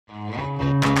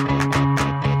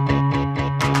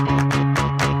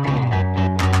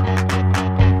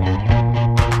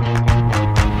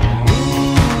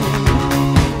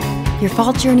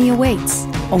fall journey awaits,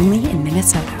 only in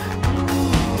Minnesota.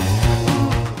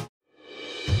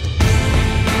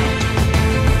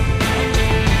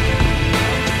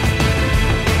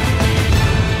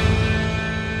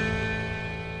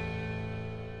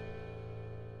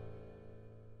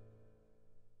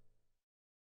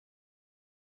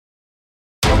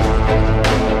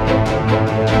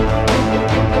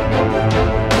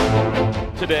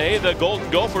 Today, the Golden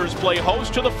Gophers play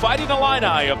host to the Fighting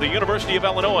Illini of the University of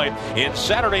Illinois in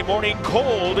Saturday morning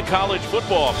cold college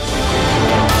football.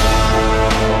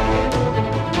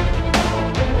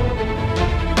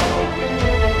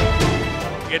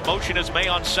 In motion is May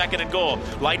on second and goal.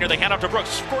 Leitner, they hand off to Brooks,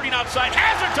 squirting outside,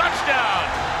 has a touchdown!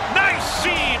 Nice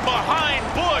seam behind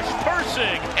Bush,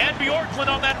 Persing, and Bjorklund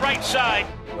on that right side.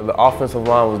 The offensive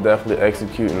line was definitely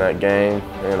executing that game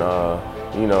and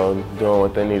you know, doing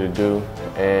what they need to do.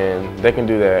 And they can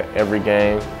do that every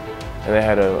game. And they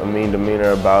had a mean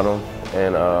demeanor about them.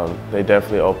 And they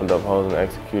definitely opened up holes and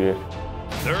executed.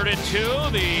 3rd and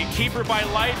 2, the keeper by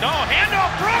Light. No,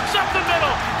 handoff, Brooks up the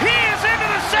middle. He is into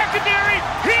the secondary.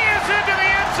 He is into the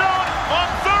end zone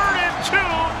on 3rd and 2.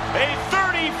 A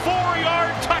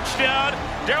 34-yard touchdown.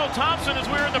 Darrell Thompson, as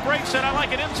we were in the break, said, I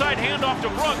like an inside handoff to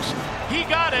Brooks. He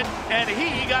got it, and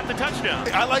he got the touchdown.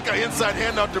 I like an inside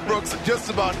handoff to Brooks just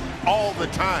about all the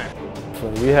time.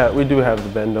 We do have the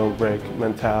bend don't break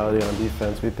mentality on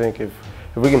defense. We think if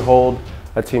we can hold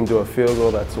a team to a field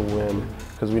goal, that's a win,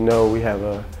 because we know we have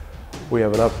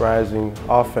an uprising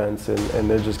offense, and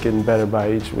they're just getting better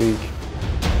by each week.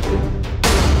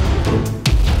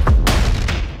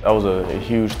 That was a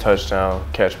huge touchdown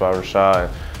catch by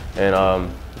Rashad, and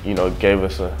you know, gave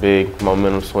us a big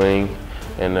momentum swing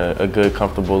and a good,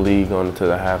 comfortable lead going into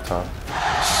the halftime.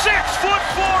 6'4"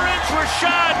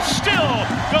 Rashad still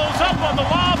goes up on the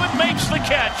lob and makes the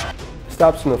catch.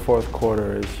 Stops in the fourth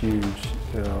quarter is huge,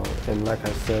 you know, and like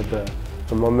I said,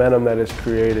 the momentum that is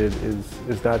created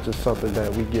is not just something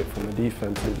that we get from the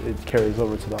defense, it carries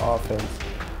over to the offense.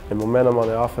 And momentum on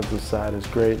the offensive side is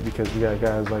great because we got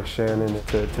guys like Shannon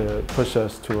to push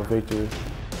us to a victory.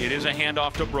 It is a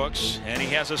handoff to Brooks, and he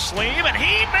has a sleeve, and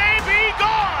he may be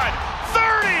gone!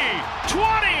 30, 20,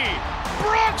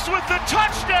 Brooks with the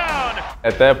touchdown!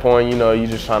 At that point, you know, you're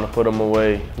just trying to put them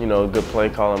away. You know, good play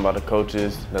calling by the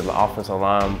coaches. The offensive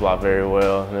line blocked very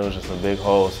well, and it was just a big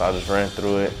hole, so I just ran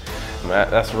through it.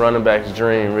 That's a running back's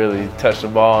dream, really. You touch the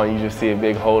ball, and you just see a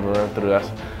big hole to run through. That's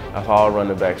all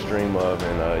running backs dream of,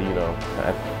 and you know,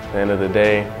 at the end of the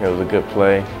day, it was a good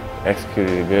play,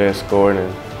 executed it good, scored,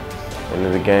 and end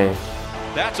of the game.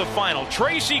 That's a final.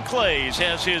 Tracy Clays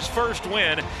has his first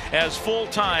win as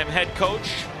full-time head coach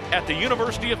at the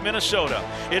University of Minnesota.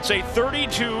 It's a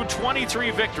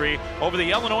 32-23 victory over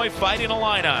the Illinois Fighting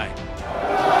Illini.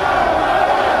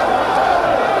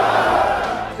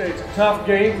 It's a tough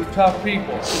game with tough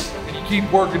people. If you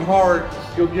keep working hard,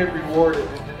 you'll get rewarded.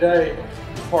 And today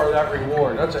is part of that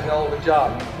reward. That's a hell of a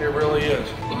job. It really is.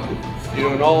 You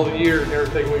know, in all the years and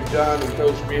everything we've done, and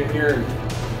Coach being here, and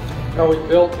how we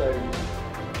built things,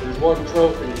 there's one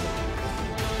trophy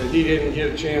that he didn't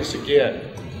get a chance to get.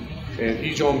 And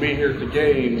he's going to be here at the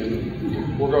game,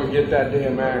 and we're going to get that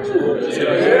damn axe.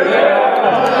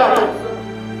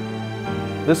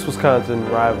 This Wisconsin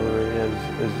rivalry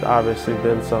has obviously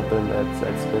been something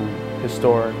that's been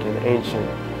historic and ancient.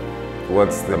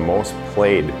 What's the most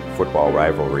played football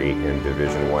rivalry in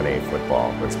Division 1A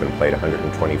football? It's been played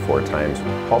 124 times.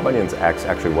 Paul Bunyan's axe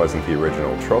actually wasn't the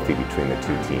original trophy between the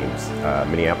two teams. A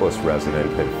Minneapolis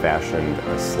resident had fashioned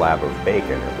a slab of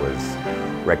bacon. It was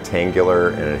rectangular,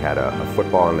 and it had a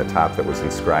football on the top that was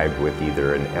inscribed with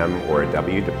either an M or a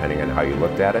W, depending on how you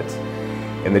looked at it.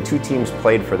 And the two teams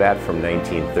played for that from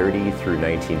 1930 through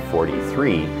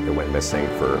 1943. It went missing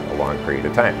for a long period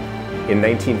of time. In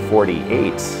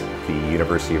 1948, the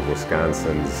University of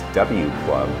Wisconsin's W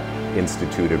Club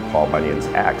instituted Paul Bunyan's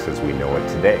axe as we know it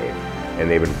today, and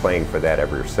they've been playing for that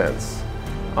ever since.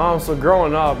 So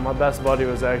growing up, my best buddy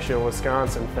was actually a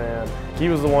Wisconsin fan. He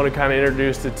was the one who kind of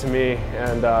introduced it to me,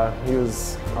 and he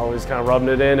was always kind of rubbing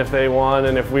it in if they won,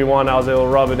 and if we won, I was able to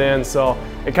rub it in. So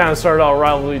it kind of started out a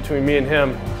rivalry between me and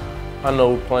him. I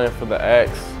know we're playing for the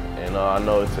Axe, and I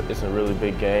know it's a really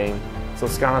big game. It's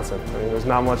Wisconsin. I mean, there's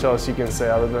not much else you can say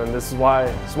other than this is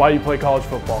why you play college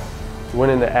football.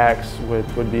 Winning the Axe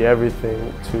would be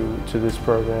everything to this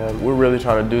program. We're really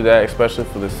trying to do that, especially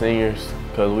for the seniors,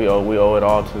 because we owe it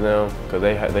all to them, because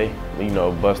they you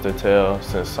know, bust their tail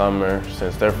since summer,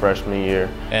 since their freshman year.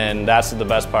 And that's the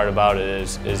best part about it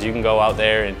is you can go out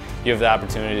there and you have the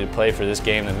opportunity to play for this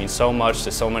game that means so much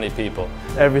to so many people.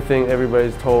 Everything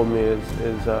everybody's told me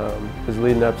is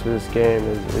leading up to this game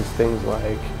is things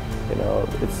like, You know,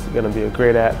 it's going to be a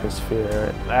great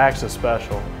atmosphere. The Axe is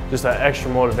special. Just that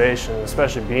extra motivation,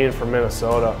 especially being from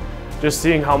Minnesota. Just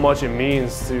seeing how much it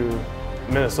means to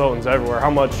Minnesotans everywhere, how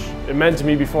much it meant to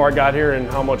me before I got here and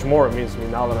how much more it means to me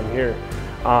now that I'm here.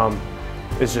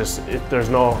 It's just, there's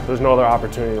no other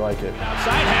opportunity like it.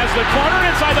 Outside has the corner,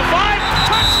 inside the 5,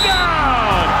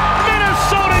 touchdown!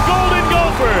 Minnesota Golden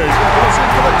Gophers! Goes in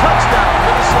for the touchdown,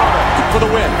 Minnesota for the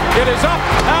win. It is up,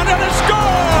 and it is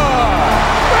score!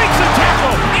 Breaks the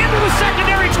tackle, into the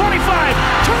secondary 25,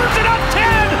 turns it up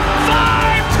 10,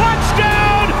 5,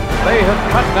 touchdown! They have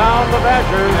cut down the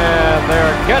Badgers, and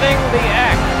they're getting the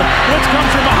axe. Blitz comes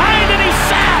from behind, and he's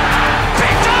sacked!